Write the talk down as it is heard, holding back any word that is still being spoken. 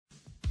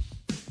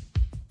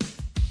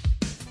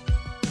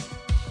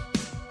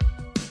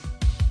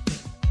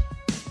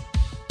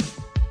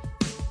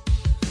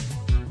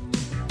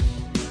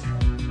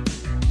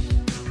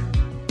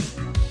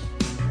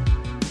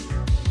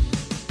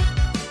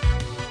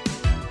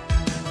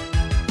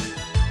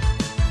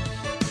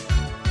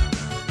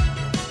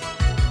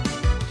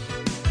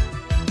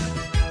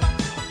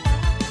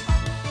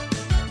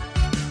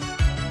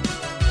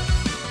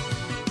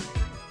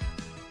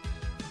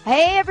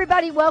Hey,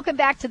 everybody. Welcome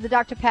back to the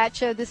Dr. Pat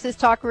Show. This is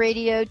Talk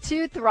Radio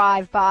to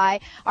Thrive By.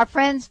 Our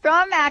friends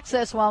from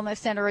Access Wellness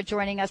Center are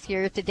joining us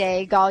here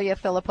today. Galia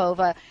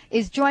Filipova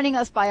is joining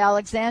us by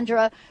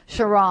Alexandra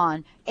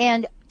Chauron.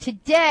 And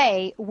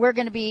today we're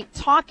going to be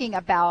talking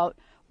about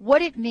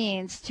what it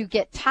means to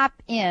get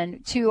tapped in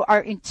to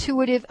our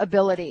intuitive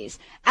abilities.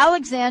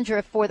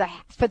 Alexandra, for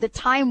the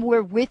time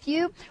we're with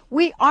you,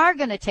 we are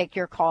going to take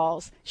your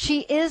calls.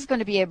 She is going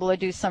to be able to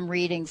do some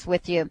readings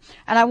with you.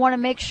 And I want to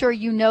make sure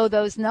you know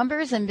those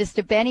numbers, and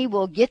Mr. Benny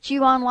will get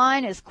you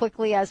online as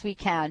quickly as we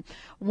can.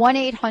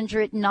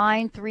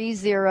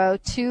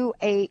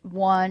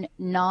 1-800-930-2819,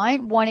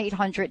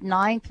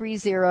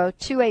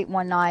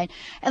 1-800-930-2819.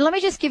 And let me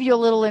just give you a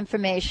little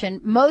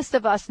information. Most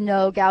of us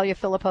know Galia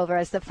Filipova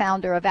as the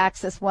founder of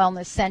Access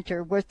Wellness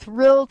Center. We're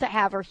thrilled to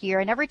have her here.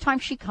 And every time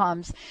she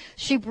comes,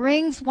 she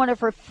brings one of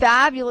her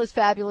fabulous,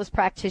 fabulous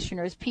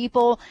practitioners,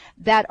 people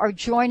that are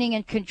joining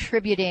and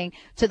contributing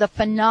to the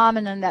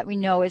phenomenon that we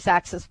know as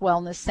Access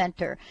Wellness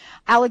Center.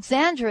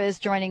 Alexandra is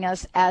joining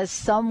us as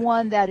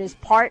someone that is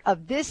part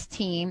of this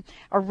team,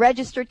 a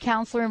registered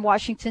counselor in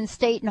Washington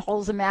State, and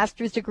holds a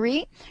master's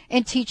degree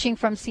in teaching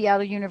from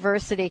Seattle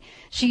University.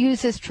 She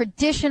uses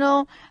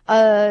traditional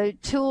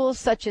tools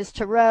such as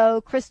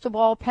tarot, crystal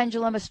ball,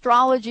 pendulum,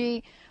 astrology.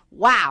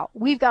 Wow,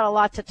 we've got a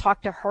lot to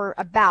talk to her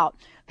about.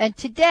 And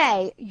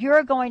today,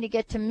 you're going to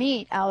get to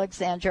meet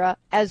Alexandra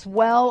as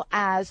well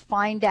as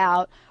find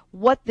out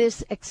what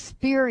this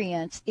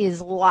experience is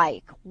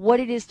like, what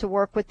it is to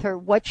work with her,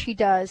 what she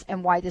does,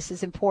 and why this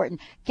is important.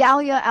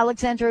 Galia,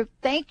 Alexandra,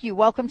 thank you.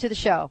 Welcome to the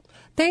show.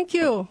 Thank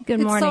you. Good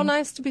morning. It's so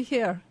nice to be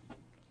here.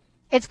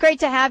 It's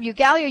great to have you.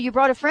 Galia, you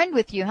brought a friend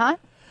with you, huh?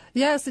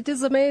 Yes, it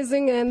is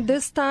amazing. And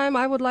this time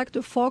I would like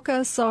to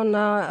focus on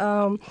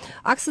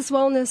Access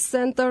Wellness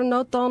Center,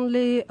 not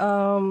only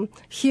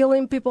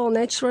healing people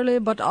naturally,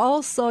 but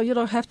also you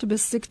don't have to be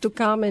sick to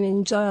come and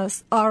enjoy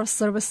our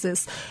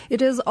services.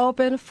 It is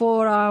open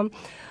for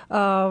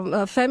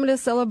family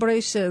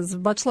celebrations,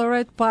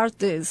 bachelorette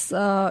parties.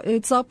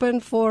 It's open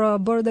for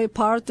birthday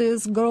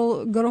parties,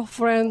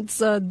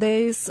 girlfriends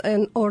days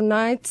or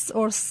nights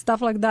or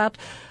stuff like that.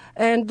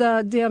 And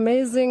the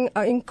amazing,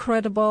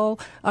 incredible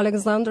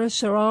Alexandra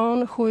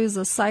Chauron, who is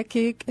a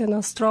psychic and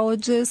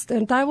astrologist.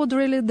 And I would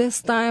really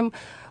this time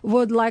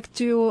would like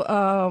to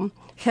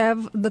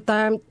have the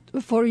time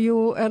for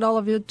you and all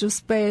of you to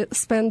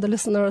spend the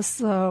listeners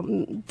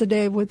the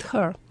day with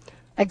her.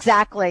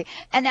 Exactly.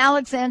 And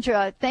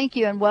Alexandra, thank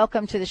you and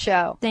welcome to the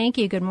show. Thank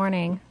you. Good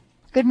morning.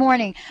 Good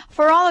morning.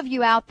 For all of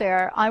you out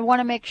there, I want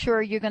to make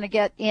sure you're going to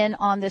get in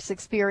on this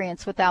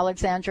experience with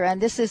Alexandra.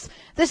 And this is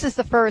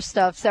the first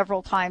of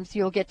several times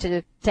you'll get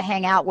to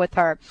hang out with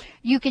her.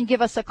 You can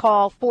give us a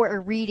call for a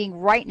reading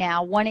right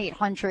now,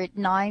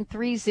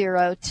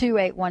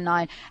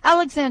 1-800-930-2819.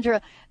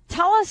 Alexandra,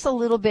 tell us a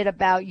little bit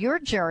about your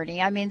journey.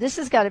 I mean, this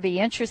has got to be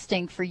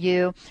interesting for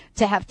you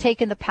to have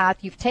taken the path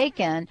you've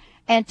taken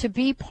and to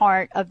be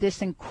part of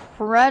this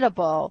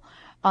incredible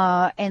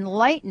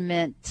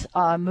enlightenment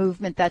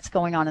movement that's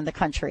going on in the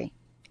country.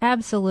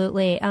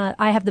 Absolutely.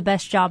 I have the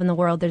best job in the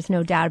world. There's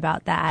no doubt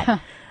about that.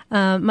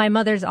 My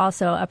mother's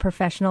also a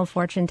professional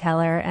fortune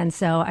teller, and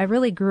so I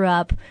really grew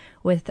up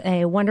with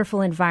a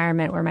wonderful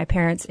environment where my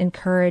parents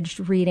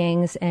encouraged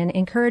readings and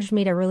encouraged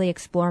me to really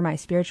explore my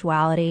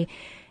spirituality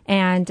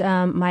and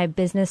my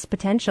business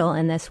potential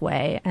in this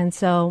way. And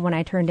so when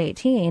I turned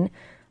 18,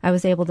 I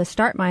was able to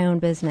start my own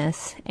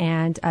business,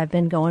 and I've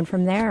been going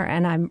from there.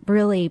 And I'm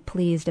really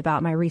pleased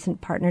about my recent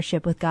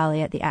partnership with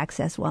Galia at the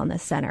Access Wellness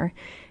Center.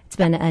 It's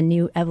been a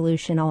new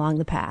evolution along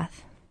the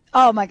path.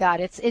 Oh, my God.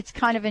 It's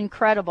kind of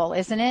incredible,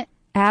 isn't it?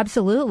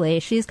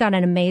 Absolutely. She's got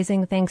an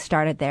amazing thing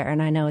started there,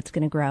 and I know it's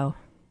going to grow.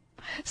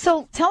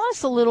 So tell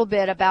us a little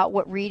bit about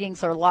what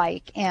readings are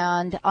like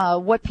and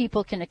what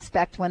people can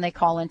expect when they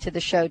call into the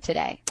show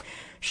today.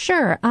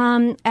 Sure.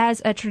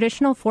 As a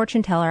traditional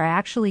fortune teller, I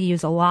actually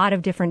use a lot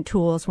of different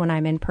tools when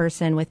I'm in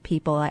person with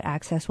people at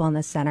Access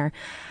Wellness Center.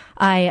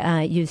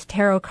 I use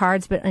tarot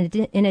cards, but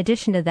in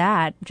addition to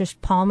that,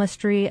 just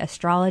palmistry,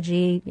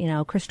 astrology,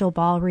 crystal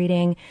ball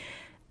reading,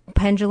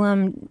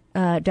 pendulum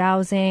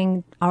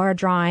dowsing, aura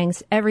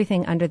drawings,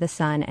 everything under the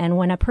sun. And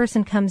when a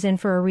person comes in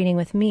for a reading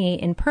with me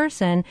in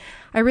person,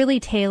 I really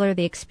tailor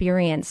the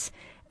experience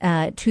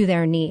to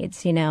their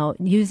needs,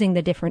 using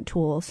the different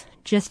tools.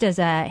 Just as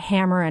a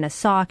hammer and a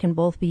saw can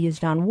both be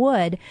used on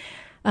wood,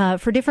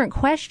 for different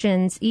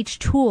questions, each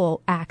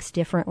tool acts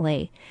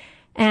differently.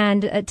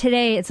 And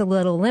today it's a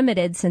little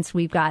limited since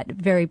we've got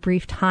very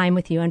brief time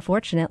with you,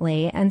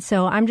 unfortunately. And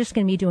so I'm just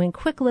going to be doing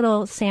quick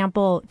little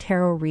sample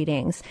tarot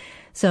readings.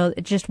 So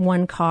just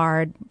one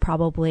card,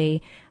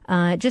 probably,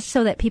 just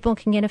so that people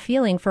can get a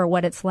feeling for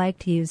what it's like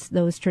to use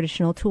those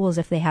traditional tools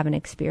if they haven't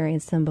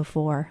experienced them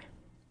before.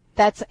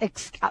 That's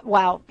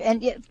wow.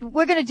 And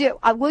we're going to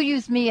we'll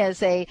use me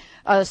as a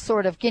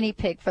sort of guinea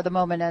pig for the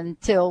moment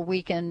until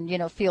we can,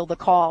 field the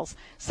calls.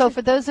 So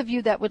for those of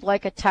you that would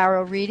like a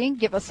tarot reading,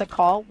 give us a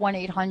call,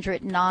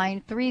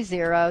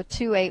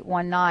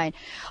 1-800-930-2819.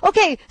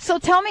 Okay. So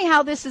tell me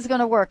how this is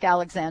going to work,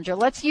 Alexandra.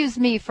 Let's use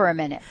me for a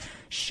minute.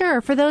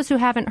 Sure. For those who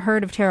haven't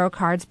heard of tarot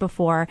cards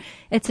before,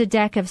 it's a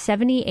deck of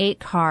 78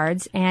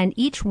 cards, and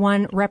each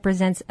one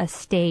represents a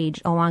stage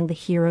along the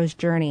hero's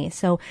journey.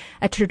 So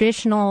a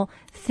traditional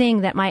thing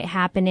that might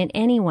happen in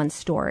anyone's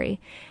story.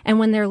 And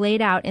when they're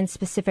laid out in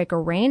specific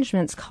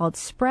arrangements called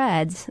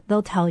spreads,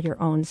 they'll tell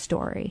your own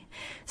story.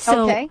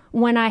 So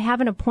when I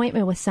have an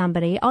appointment with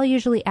somebody, I'll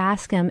usually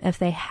ask them if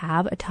they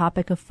have a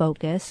topic of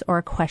focus or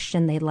a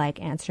question they'd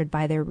like answered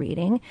by their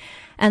reading.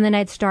 And then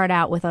I'd start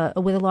out with a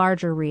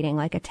larger reading,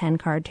 like a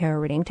 10-card tarot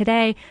reading.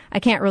 Today, I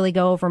can't really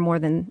go over more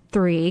than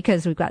 3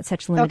 because we've got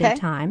such limited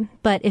time.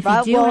 But if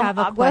you do have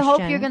a question...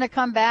 We hope you're going to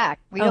come back.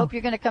 We hope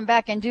you're going to come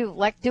back and do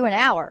an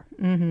hour.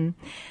 Mm-hmm.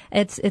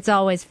 It's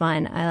always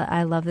fun.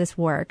 I love this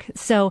work.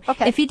 So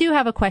if you do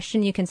have a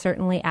question, you can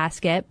certainly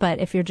ask it. But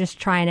if you're just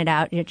trying it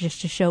out,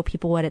 just to show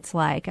people what it's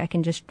like, I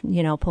can just,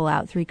 pull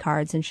out 3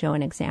 cards and show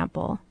an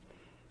example.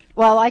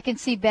 Well, I can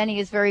see Benny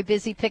is very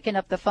busy picking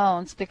up the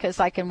phones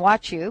because I can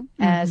watch you,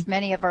 as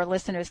many of our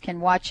listeners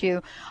can watch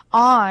you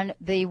on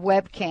the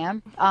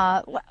webcam.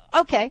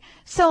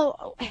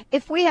 So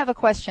if we have a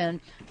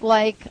question,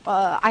 like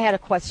I had a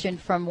question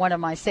from one of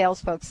my sales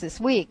folks this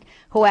week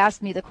who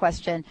asked me the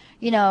question,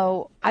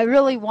 I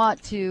really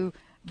want to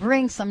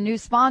bring some new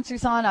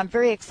sponsors on. I'm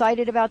very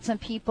excited about some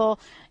people,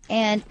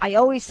 and I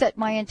always set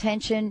my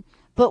intention.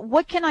 But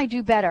what can I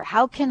do better?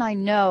 How can I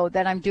know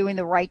that I'm doing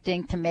the right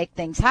thing to make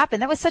things happen?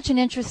 That was such an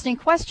interesting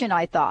question,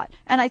 I thought.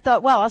 And I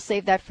thought, well, I'll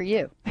save that for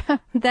you.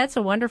 That's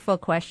a wonderful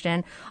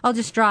question. I'll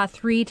just draw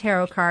 3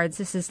 tarot cards.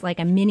 This is like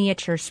a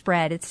miniature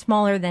spread. It's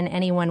smaller than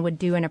anyone would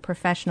do in a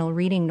professional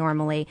reading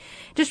normally.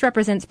 It just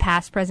represents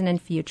past, present,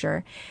 and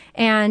future.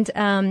 And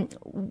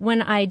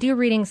when I do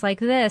readings like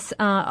this,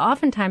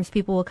 oftentimes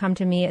people will come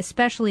to me,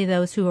 especially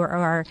those who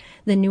are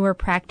the newer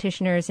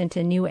practitioners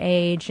into New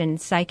Age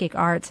and psychic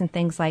arts and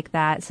things like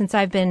that. Since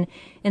I've been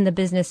in the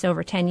business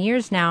over 10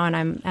 years now,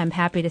 and I'm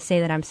happy to say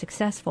that I'm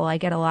successful, I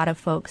get a lot of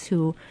folks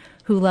who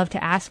love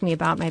to ask me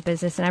about my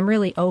business, and I'm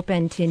really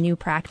open to new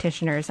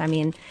practitioners. I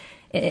mean,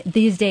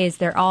 these days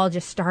they're all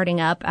just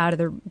starting up out of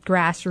the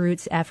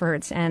grassroots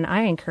efforts, and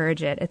I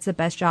encourage it. It's the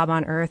best job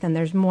on earth, and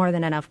there's more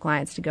than enough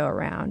clients to go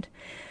around.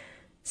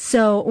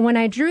 So when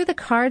I drew the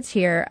cards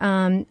here,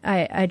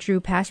 I drew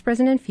past,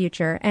 present, and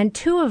future, and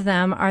 2 of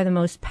them are the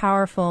most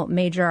powerful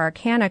major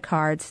arcana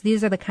cards.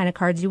 These are the kind of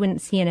cards you wouldn't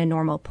see in a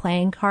normal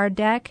playing card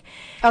deck.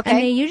 And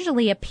they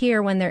usually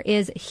appear when there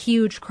is a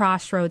huge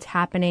crossroads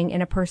happening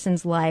in a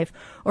person's life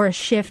or a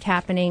shift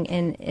happening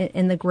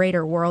in the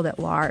greater world at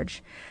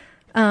large.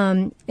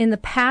 In the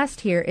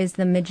past here is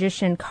the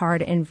Magician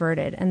card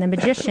inverted. And the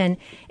Magician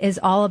is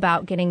all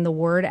about getting the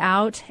word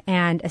out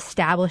and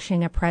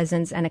establishing a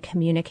presence and a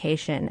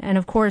communication. And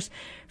of course,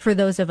 for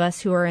those of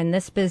us who are in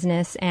this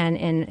business and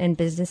in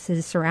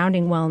businesses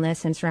surrounding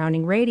wellness and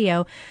surrounding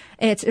radio,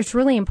 it's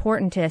really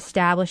important to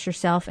establish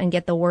yourself and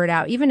get the word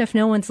out. Even if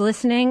no one's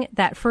listening,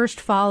 that first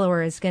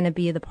follower is going to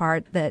be the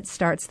part that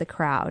starts the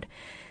crowd.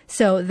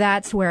 So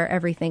that's where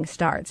everything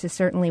starts, is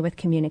certainly with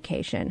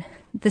communication.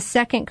 The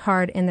second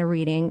card in the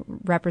reading,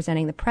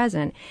 representing the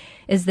present,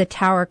 is the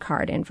Tower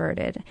card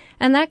inverted.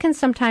 And that can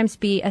sometimes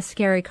be a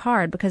scary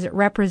card because it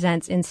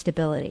represents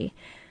instability.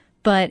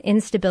 But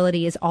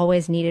instability is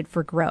always needed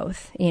for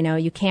growth.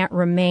 You can't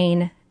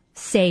remain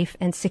safe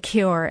and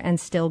secure and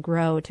still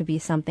grow to be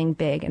something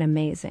big and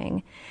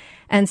amazing.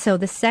 And so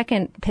the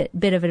second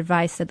bit of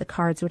advice that the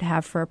cards would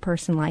have for a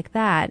person like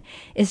that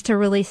is to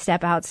really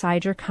step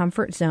outside your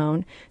comfort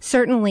zone,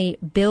 certainly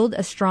build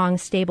a strong,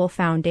 stable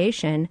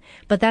foundation,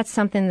 but that's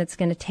something that's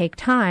going to take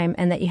time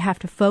and that you have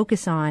to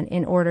focus on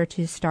in order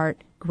to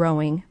start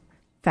growing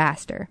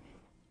faster.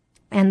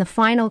 And the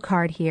final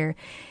card here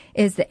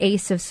is the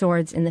Ace of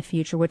Swords in the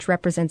future, which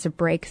represents a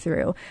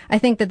breakthrough. I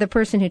think that the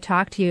person who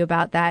talked to you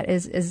about that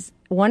is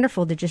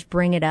wonderful to just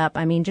bring it up.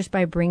 I mean, just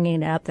by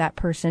bringing it up, that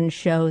person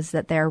shows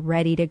that they're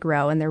ready to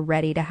grow and they're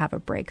ready to have a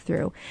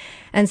breakthrough.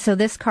 And so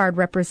this card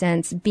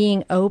represents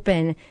being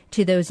open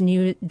to those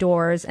new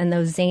doors and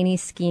those zany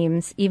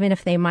schemes, even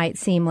if they might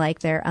seem like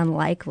they're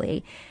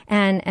unlikely,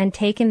 and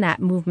taking that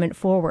movement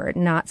forward,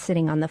 not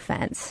sitting on the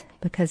fence,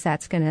 because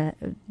that's going to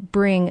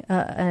bring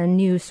a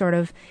new sort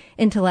of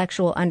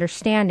intellectual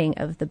understanding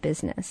of the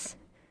business.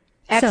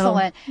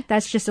 Excellent. So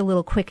that's just a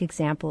little quick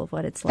example of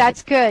what it's like.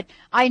 That's good.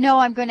 I know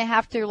I'm going to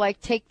have to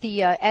take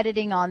the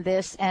editing on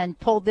this and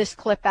pull this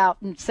clip out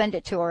and send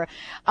it to her.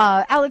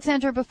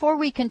 Alexandra, before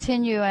we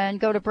continue and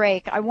go to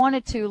break, I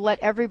wanted to let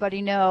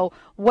everybody know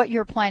what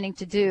you're planning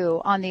to do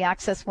on the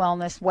Access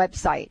Wellness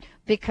website.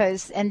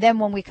 And then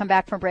when we come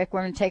back from break,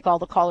 we're going to take all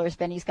the callers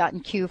Benny's got in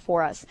queue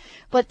for us.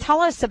 But tell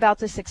us about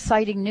this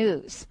exciting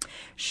news.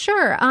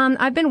 Sure.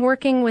 I've been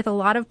working with a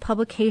lot of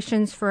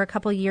publications for a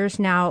couple years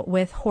now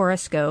with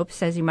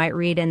horoscopes, as you might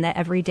read in the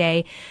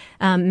everyday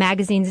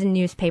magazines and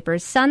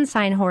newspapers. Sun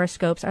sign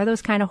horoscopes are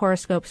those kind of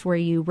horoscopes where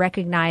you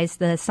recognize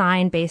the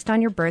sign based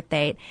on your birth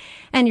date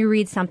and you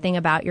read something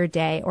about your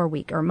day or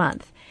week or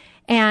month.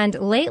 And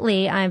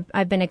lately,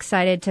 I've been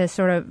excited to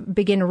sort of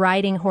begin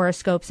writing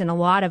horoscopes in a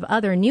lot of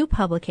other new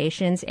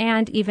publications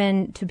and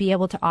even to be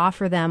able to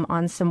offer them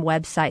on some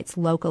websites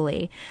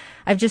locally.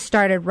 I've just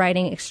started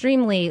writing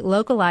extremely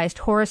localized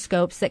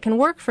horoscopes that can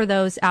work for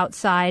those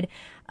outside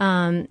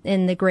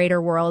in the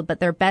greater world, but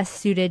they're best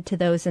suited to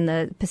those in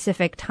the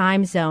Pacific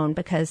time zone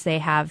because they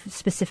have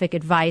specific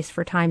advice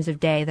for times of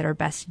day that are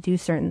best to do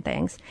certain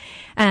things.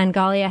 And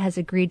Galia has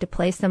agreed to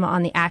place them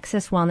on the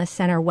Access Wellness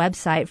Center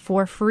website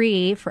for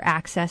free for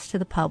access to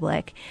the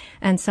public.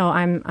 And so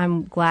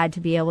I'm glad to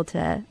be able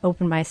to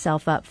open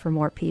myself up for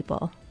more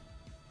people.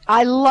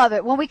 I love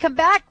it. When we come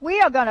back, we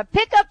are going to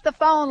pick up the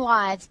phone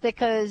lines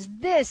because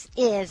this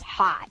is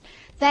hot.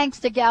 Thanks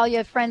to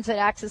Galia, friends at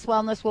Access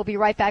Wellness. We'll be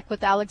right back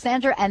with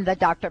Alexandra and the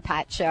Dr.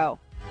 Pat Show.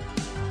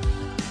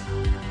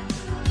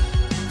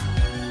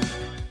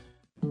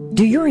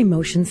 Do your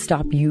emotions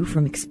stop you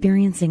from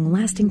experiencing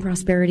lasting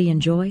prosperity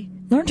and joy?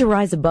 Learn to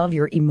rise above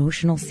your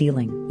emotional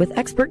ceiling with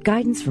expert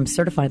guidance from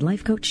certified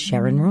life coach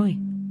Chauron Roy.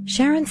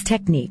 Sharon's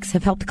techniques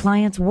have helped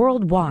clients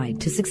worldwide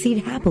to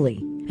succeed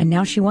happily, and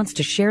now she wants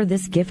to share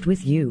this gift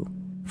with you.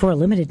 For a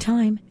limited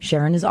time,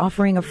 Chauron is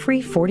offering a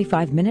free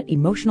 45-minute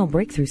emotional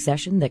breakthrough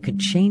session that could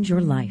change your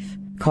life.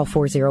 Call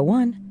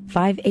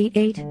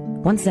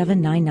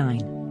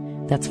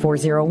 401-588-1799. That's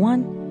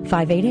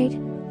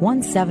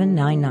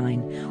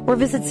 401-588-1799. Or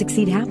visit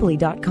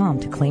succeedhappily.com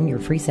to claim your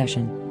free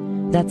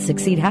session. That's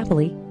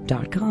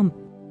succeedhappily.com.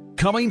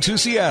 Coming to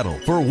Seattle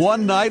for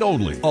one night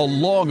only, a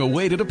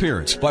long-awaited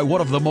appearance by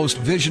one of the most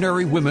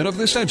visionary women of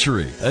the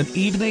century. An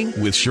Evening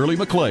with Shirley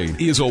MacLaine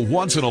is a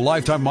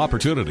once-in-a-lifetime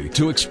opportunity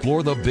to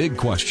explore the big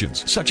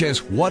questions, such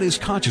as what is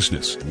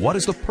consciousness, what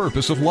is the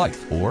purpose of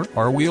life, or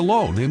are we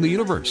alone in the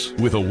universe?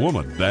 With a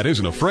woman that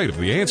isn't afraid of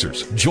the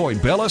answers. Join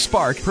Bella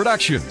Spark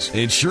Productions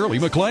and Shirley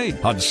MacLaine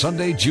on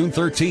Sunday, June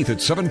 13th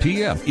at 7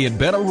 p.m. in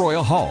Bella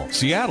Royal Hall,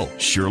 Seattle.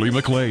 Shirley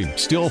MacLaine,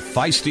 still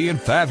feisty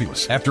and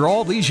fabulous after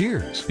all these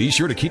years. Be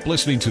sure to keep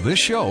listening to this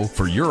show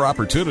for your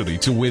opportunity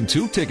to win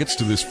 2 tickets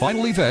to this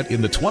final event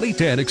in the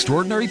 2010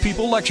 Extraordinary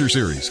People Lecture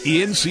Series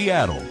in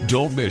Seattle.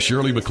 Don't miss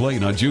Shirley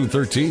MacLaine on June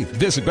 13th.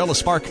 Visit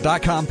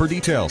bellaspark.com for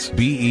details.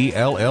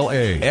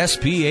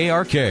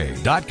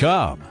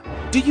 BELLASPARK.com.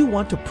 Do you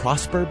want to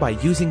prosper by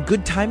using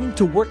good timing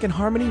to work in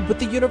harmony with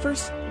the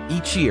universe?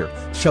 Each year,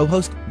 show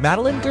host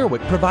Madeline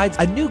Gerwick provides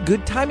a new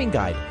good timing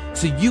guide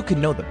so you can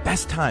know the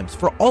best times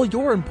for all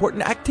your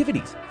important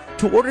activities.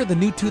 To order the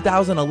new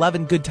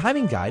 2011 Good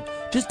Timing Guide,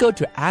 just go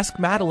to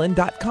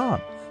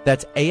AskMadeline.com.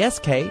 That's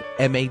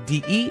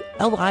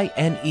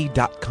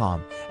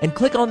AskMadeline.com and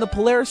click on the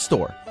Polaris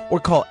store or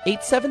call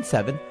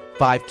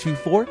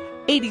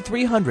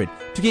 877-524-8300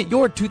 to get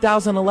your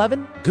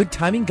 2011 Good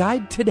Timing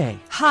Guide today.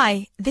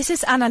 Hi, this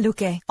is Ana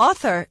Luque,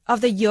 author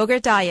of The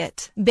Yogurt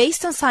Diet.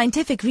 Based on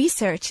scientific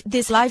research,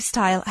 this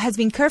lifestyle has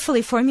been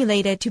carefully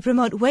formulated to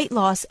promote weight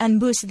loss and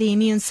boost the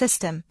immune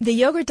system. The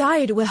Yogurt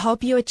Diet will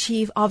help you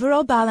achieve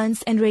overall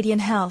balance and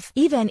radiant health,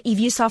 even if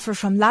you suffer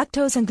from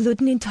lactose and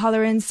gluten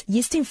intolerance,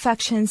 yeast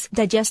infections,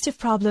 digestive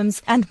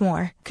problems, and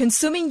more.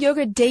 Consuming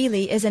yogurt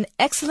daily is an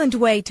excellent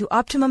way to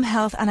optimum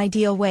health and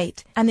ideal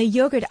weight. And the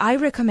yogurt I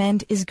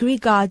recommend is Greek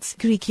God's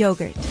Greek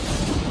yogurt.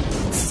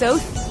 So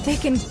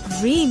thick and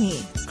creamy.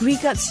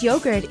 Greek God's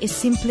yogurt is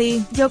simply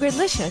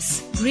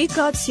yogurtlicious. Greek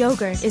God's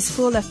yogurt is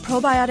full of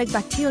probiotic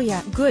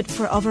bacteria good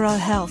for overall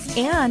health.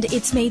 And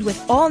it's made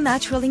with all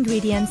natural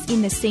ingredients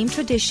in the same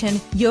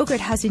tradition yogurt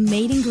has been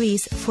made in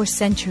Greece for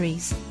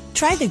centuries.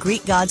 Try the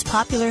Greek God's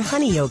popular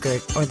honey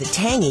yogurt or the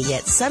tangy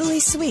yet subtly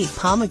sweet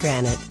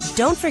pomegranate.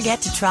 Don't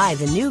forget to try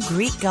the new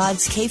Greek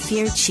God's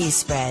kefir cheese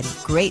spread.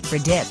 Great for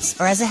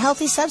dips or as a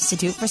healthy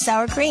substitute for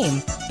sour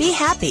cream. Be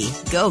happy.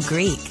 Go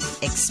Greek.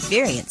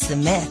 Experience the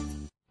myth.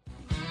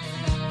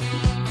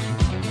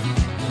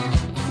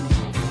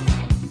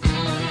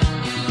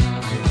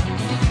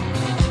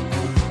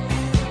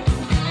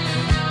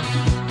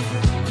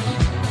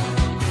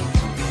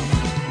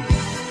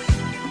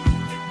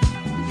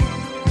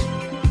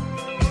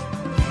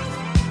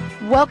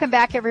 Welcome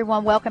back,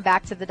 everyone. Welcome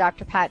back to the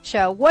Dr. Pat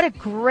Show. What a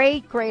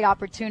great, great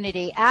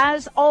opportunity.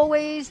 As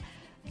always,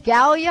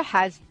 Galia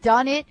has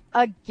done it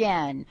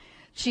again.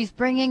 She's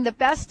bringing the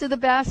best of the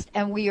best,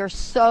 and we are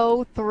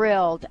so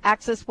thrilled.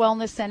 Access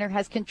Wellness Center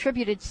has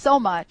contributed so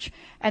much,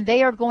 and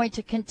they are going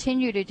to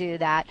continue to do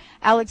that.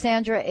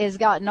 Alexandra has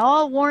gotten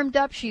all warmed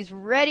up. She's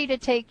ready to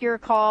take your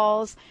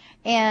calls,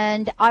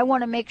 and I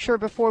want to make sure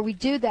before we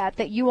do that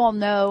that you all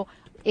know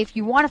if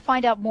you want to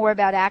find out more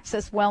about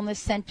Access Wellness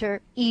Center,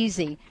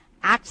 easy.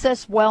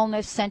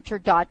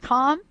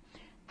 AccessWellnessCenter.com,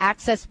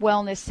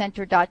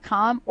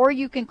 AccessWellnessCenter.com, or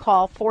you can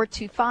call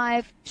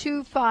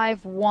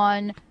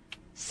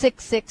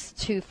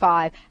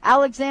 425-251-6625.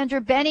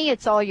 Alexandra, Benny,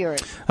 it's all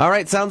yours. All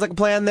right, sounds like a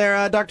plan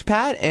there, Dr.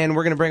 Pat, and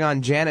we're going to bring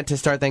on Janet to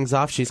start things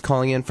off. She's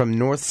calling in from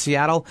North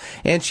Seattle,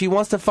 and she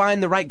wants to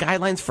find the right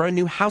guidelines for a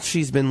new house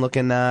she's been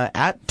looking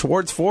at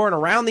towards for and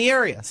around the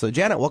area. So,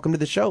 Janet, welcome to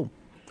the show.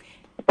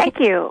 Thank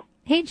you.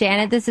 Hey,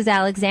 Janet, this is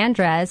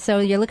Alexandra. So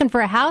you're looking for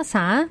a house,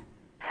 huh?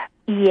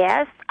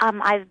 Yes,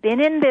 I've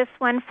been in this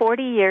one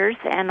 40 years,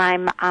 and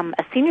I'm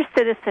a senior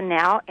citizen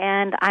now,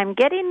 and I'm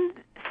getting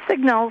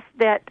signals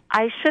that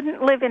I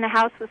shouldn't live in a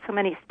house with so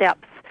many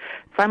steps.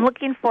 So I'm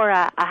looking for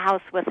a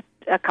house with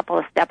a couple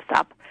of steps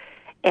up.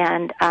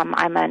 and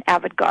I'm an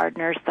avid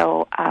gardener,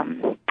 so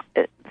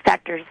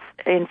factors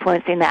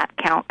influencing that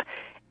count.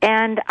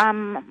 And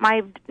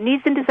my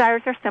needs and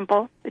desires are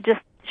simple. It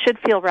just should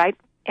feel right.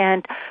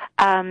 And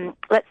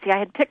let's see, I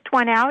had picked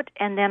one out,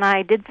 and then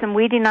I did some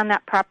weeding on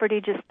that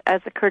property just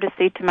as a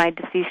courtesy to my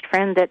deceased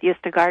friend that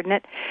used to garden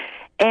it.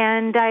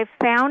 And I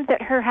found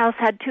that her house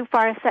had too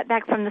far a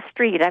setback from the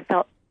street. I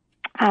felt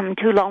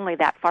too lonely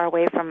that far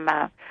away from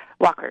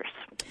walkers.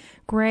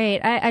 Great.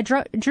 I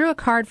drew a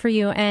card for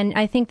you, and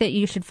I think that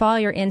you should follow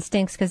your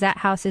instincts because that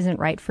house isn't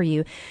right for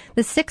you.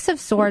 The Six of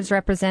Swords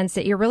represents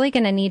that you're really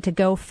going to need to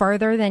go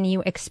further than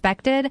you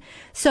expected.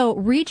 So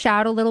reach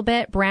out a little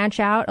bit, branch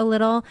out a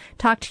little,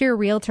 talk to your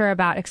realtor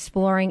about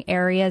exploring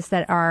areas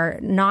that are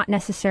not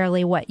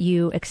necessarily what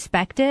you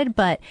expected,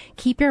 but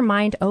keep your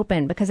mind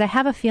open because I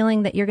have a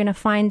feeling that you're going to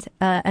find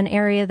an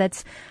area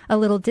that's a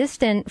little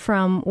distant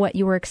from what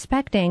you were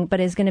expecting, but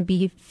is going to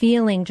be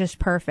feeling just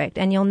perfect.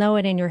 And you'll know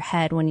it in your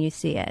head when you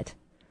see it.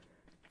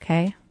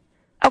 Okay?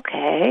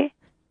 Okay.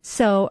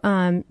 So,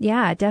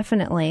 yeah,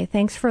 definitely.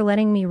 Thanks for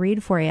letting me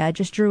read for you. I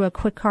just drew a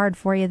quick card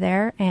for you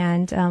there,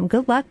 and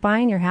good luck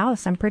buying your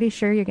house. I'm pretty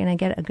sure you're going to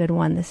get a good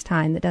one this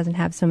time that doesn't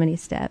have so many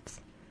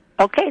steps.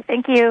 Okay,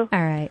 thank you.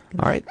 All right.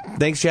 All right.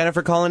 Thanks, Janet,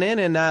 for calling in.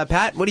 And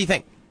Pat, what do you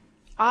think?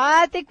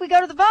 I think we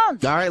go to the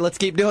phones. All right, let's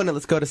keep doing it.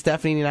 Let's go to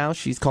Stephanie now.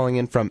 She's calling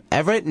in from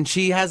Everett, and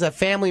she has a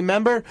family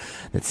member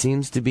that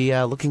seems to be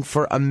looking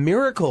for a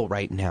miracle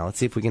right now. Let's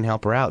see if we can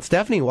help her out.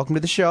 Stephanie, welcome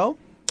to the show.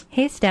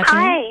 Hey,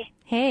 Stephanie. Hi.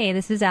 Hey,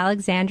 this is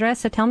Alexandra.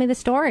 So tell me the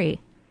story.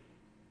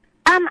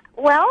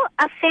 Well,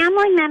 a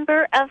family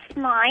member of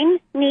mine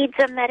needs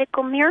a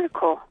medical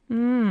miracle.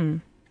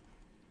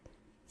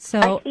 So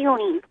a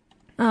healing.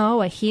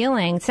 Oh, a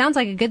healing. Sounds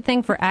like a good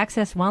thing for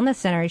Access Wellness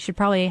Center. You should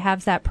probably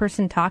have that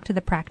person talk to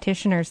the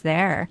practitioners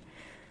there.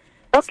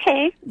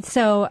 Okay.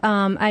 So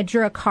I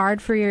drew a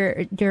card for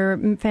your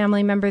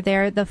family member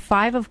there. The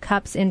Five of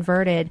Cups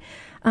inverted.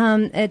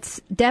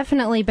 It's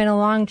definitely been a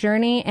long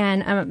journey,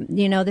 and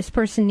this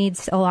person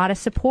needs a lot of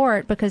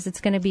support because it's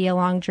going to be a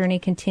long journey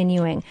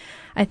continuing.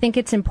 I think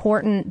it's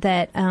important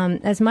that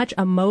as much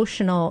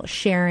emotional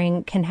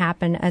sharing can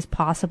happen as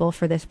possible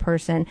for this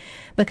person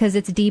because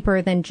it's deeper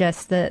than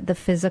just the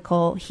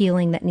physical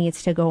healing that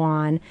needs to go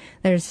on.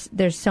 There's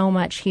so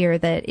much here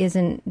that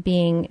isn't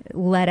being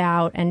let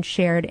out and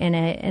shared in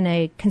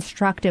a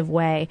constructive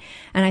way,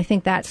 and I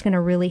think that's going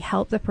to really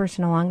help the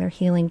person along their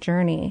healing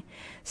journey.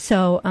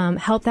 So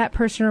help that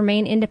person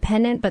remain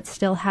independent but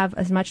still have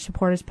as much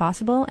support as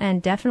possible,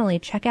 and definitely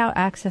check out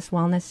Access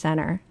Wellness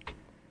Center.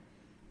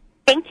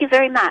 Thank you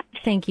very much.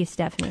 Thank you,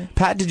 Stephanie.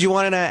 Pat, did you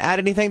want to add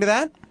anything to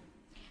that?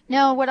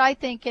 No, what I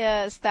think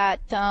is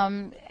that,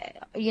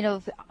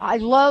 I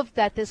love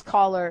that this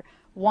caller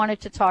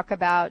wanted to talk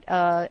about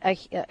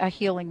a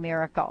healing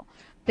miracle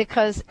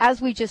because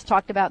as we just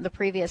talked about in the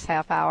previous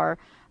half hour,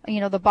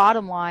 the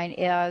bottom line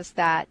is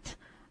that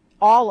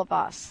all of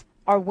us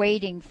are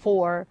waiting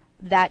for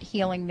that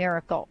healing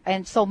miracle.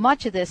 And so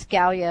much of this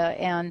Galia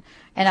and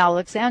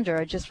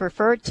Alexandra just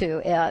referred to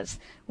is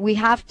we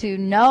have to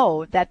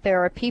know that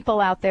there are people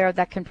out there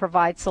that can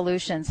provide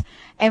solutions.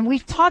 And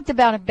we've talked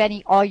about it,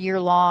 Benny, all year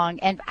long.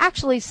 And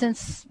actually,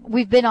 since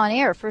we've been on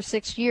air for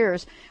 6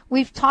 years,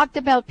 we've talked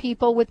about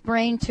people with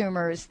brain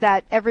tumors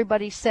that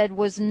everybody said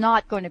was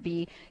not going to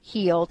be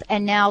healed.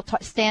 And now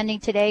standing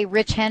today,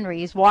 Rich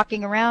Henry is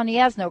walking around. He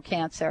has no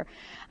cancer.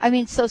 I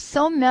mean, so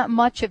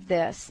much of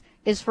this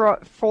is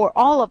for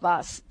all of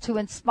us to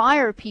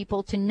inspire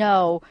people to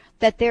know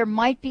that there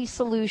might be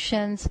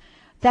solutions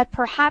that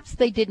perhaps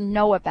they didn't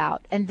know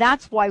about. And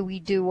that's why we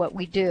do what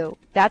we do.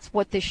 That's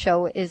what this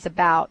show is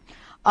about.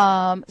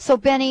 So,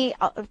 Benny,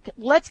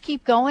 let's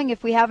keep going.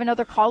 If we have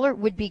another caller, it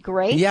would be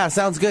great. Yeah,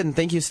 sounds good. And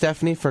thank you,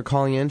 Stephanie, for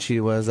calling in. She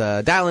was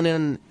dialing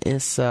in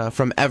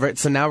from Everett.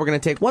 So now we're going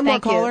to take one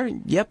more caller.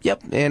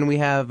 Yep. And we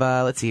have,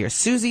 let's see here,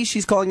 Susie.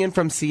 She's calling in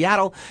from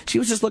Seattle. She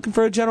was just looking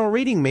for a general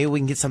reading. Maybe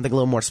we can get something a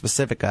little more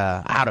specific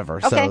out of her.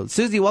 Okay. So,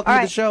 Susie, welcome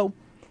to the show.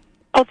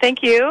 Oh,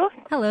 thank you.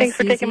 Hello, Thanks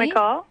Susie. for taking my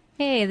call.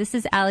 Hey, this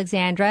is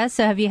Alexandra.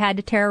 So have you had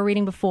a tarot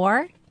reading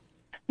before?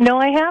 No,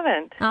 I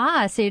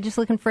haven't. So you're just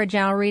looking for a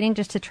general reading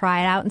just to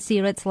try it out and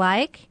see what it's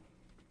like?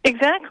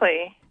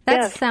 Exactly.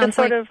 That sounds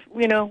sort of,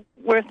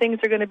 where things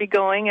are going to be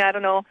going. I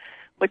don't know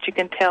what you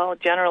can tell,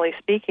 generally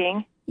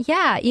speaking.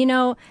 Yeah,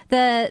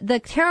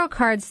 the tarot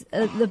cards,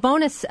 the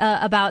bonus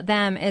about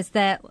them is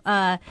that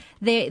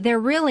they're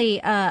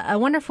really a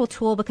wonderful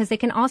tool because they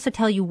can also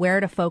tell you where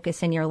to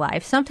focus in your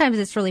life. Sometimes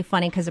it's really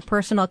funny because a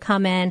person will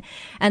come in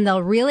and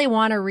they'll really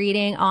want a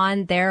reading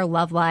on their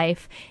love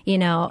life,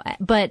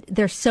 but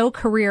they're so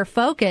career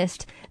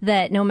focused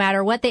that no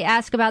matter what they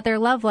ask about their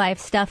love life,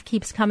 stuff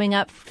keeps coming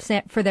up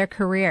for their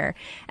career.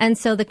 And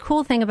so the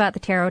cool thing about the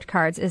tarot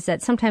cards is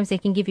that sometimes they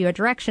can give you a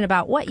direction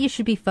about what you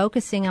should be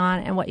focusing on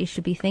and what you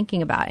should be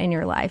thinking about in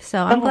your life.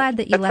 So I'm glad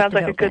that you left it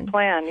open. That sounds like a good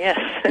plan, yes.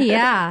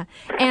 Yeah.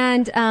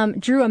 And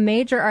drew a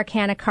major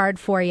arcana card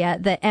for you,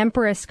 the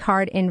Empress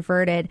card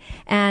inverted.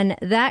 And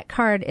that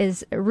card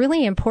is a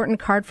really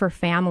important card for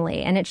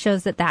family. And it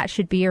shows that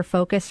should be your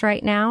focus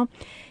right now.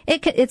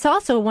 It's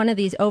also one of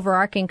these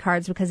overarching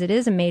cards because it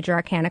is a major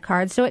arcana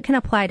card, so it can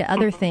apply to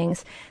other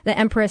things. The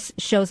Empress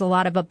shows a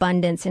lot of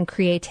abundance and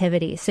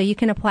creativity, so you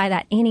can apply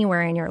that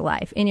anywhere in your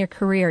life. In your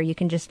career, you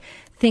can just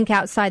think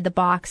outside the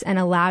box and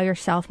allow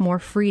yourself more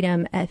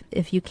freedom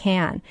if you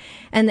can.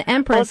 And the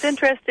Empress... Well, it's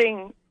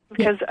interesting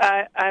because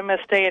I'm a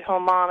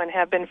stay-at-home mom and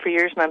have been for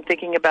years, and I'm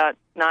thinking about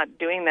not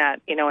doing that,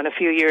 in a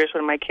few years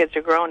when my kids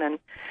are grown. And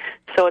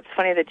so it's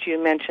funny that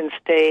you mentioned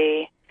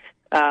stay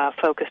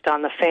focused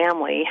on the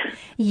family.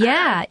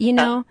 Yeah,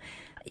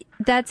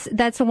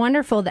 that's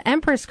wonderful. The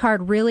Empress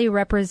card really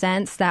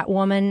represents that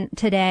woman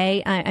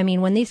today. I mean,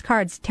 when these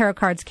tarot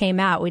cards came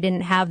out, we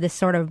didn't have this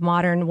sort of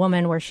modern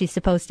woman where she's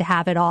supposed to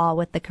have it all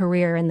with the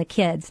career and the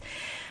kids.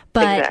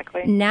 But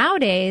exactly.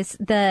 Nowadays,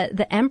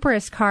 the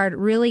Empress card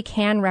really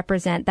can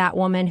represent that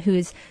woman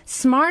who's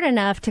smart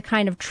enough to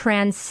kind of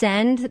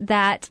transcend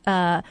that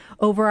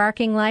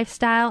overarching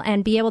lifestyle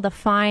and be able to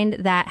find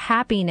that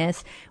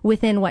happiness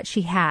within what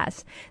she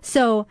has.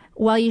 So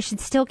while you should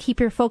still keep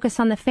your focus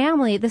on the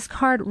family, this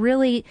card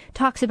really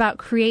talks about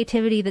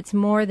creativity that's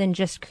more than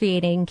just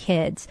creating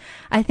kids.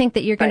 I think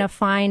that you're going to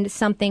find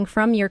something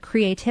from your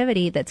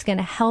creativity that's going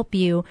to help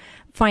you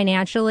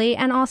financially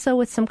and also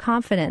with some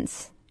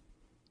confidence.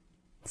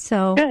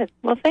 So good.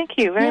 Well, thank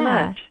you very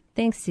much.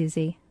 Thanks,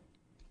 Susie.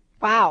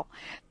 Wow.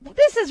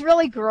 This is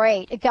really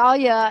great.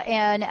 Galia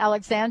and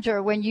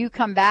Alexandra, when you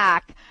come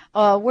back,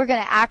 we're going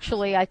to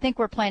I think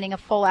we're planning a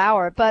full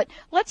hour, but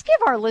let's give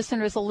our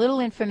listeners a little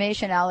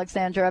information,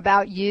 Alexandra,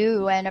 about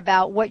you and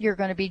about what you're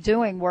going to be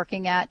doing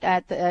working at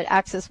the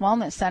Access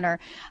Wellness Center.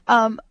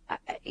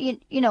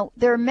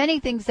 There are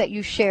many things that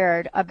you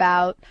shared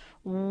about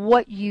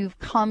what you've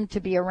come to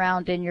be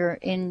around in your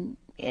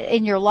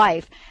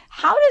life.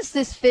 How does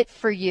this fit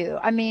for you?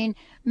 I mean,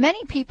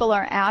 many people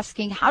are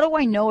asking, how do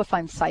I know if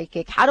I'm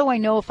psychic? How do I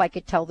know if I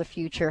could tell the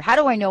future? How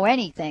do I know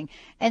anything?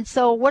 And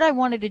so what I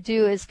wanted to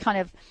do is kind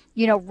of,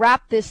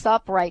 wrap this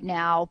up right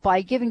now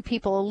by giving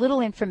people a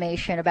little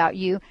information about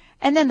you.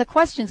 And then the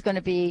question is going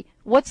to be,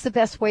 what's the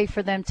best way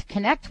for them to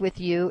connect with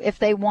you if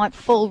they want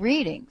full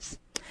readings?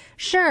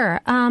 Sure.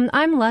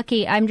 I'm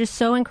lucky. I'm just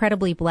so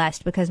incredibly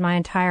blessed because my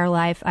entire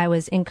life I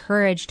was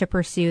encouraged to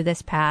pursue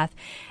this path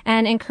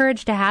and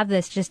encouraged to have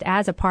this just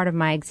as a part of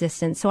my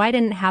existence. So I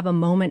didn't have a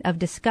moment of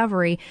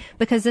discovery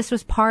because this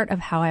was part of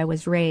how I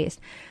was raised.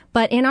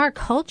 But in our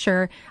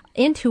culture,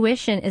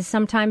 intuition is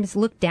sometimes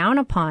looked down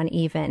upon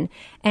even,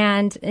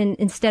 and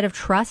instead of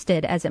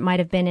trusted as it might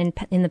have been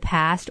in the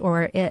past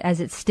or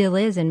as it still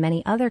is in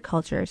many other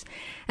cultures.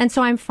 And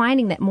so I'm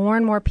finding that more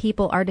and more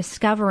people are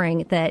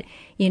discovering that,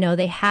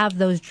 they have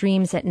those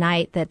dreams at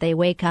night that they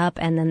wake up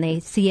and then they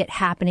see it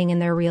happening in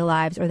their real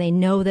lives, or they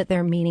know that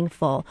they're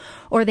meaningful,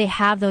 or they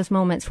have those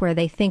moments where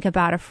they think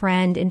about a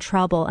friend in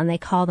trouble and they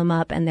call them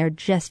up and they're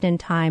just in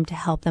time to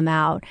help them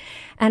out.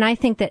 And I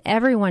think that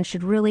everyone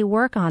should really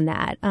work on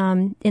that.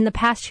 In the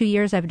past 2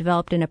 years, I've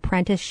developed an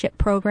apprenticeship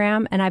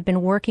program, and I've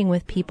been working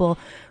with people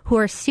who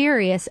are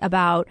serious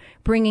about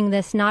bringing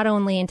this not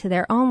only into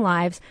their own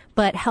lives,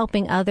 but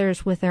helping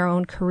others with their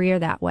own career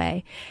that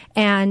way.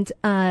 And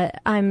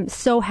I'm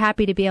so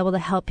happy to be able to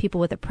help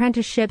people with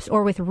apprenticeships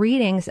or with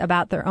readings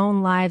about their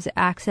own lives at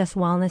Access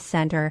Wellness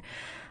Center.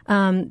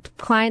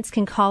 Clients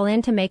can call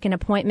in to make an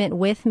appointment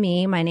with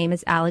me. My name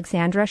is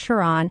Alexandra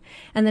Chauron,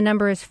 and the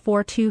number is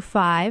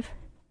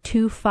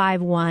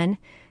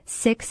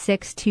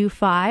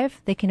 425-251-6625.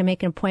 They can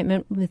make an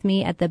appointment with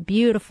me at the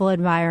beautiful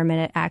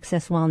environment at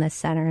Access Wellness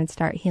Center and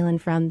start healing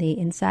from the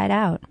inside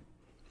out.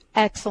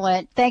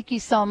 Excellent. Thank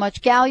you so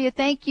much. Galia,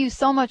 thank you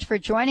so much for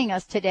joining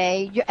us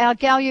today.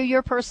 Galia,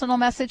 your personal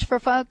message for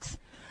folks?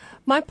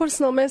 My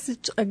personal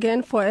message,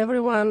 again, for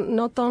everyone,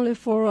 not only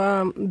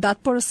for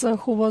that person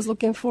who was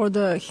looking for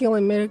the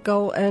healing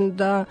miracle,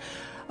 and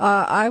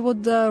I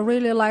would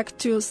really like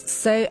to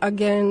say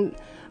again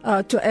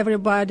to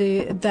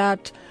everybody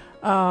that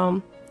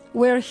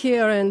we're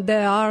here and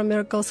there are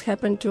miracles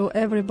happen to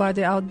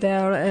everybody out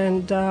there,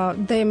 and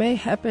they may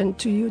happen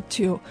to you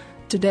too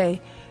today.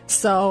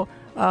 So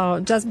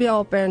just be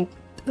open,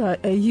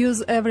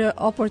 use every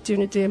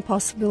opportunity and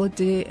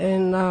possibility,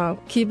 and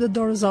keep the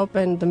doors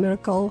open, the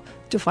miracle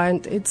to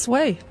find its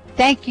way.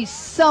 Thank you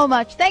so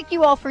much. Thank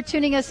you all for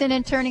tuning us in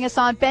and turning us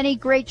on. Benny,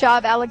 great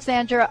job.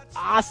 Alexandra,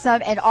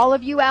 awesome. And all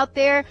of you out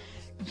there,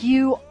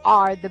 you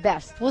are the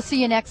best. We'll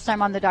see you next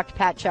time on the Dr.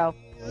 Pat Show.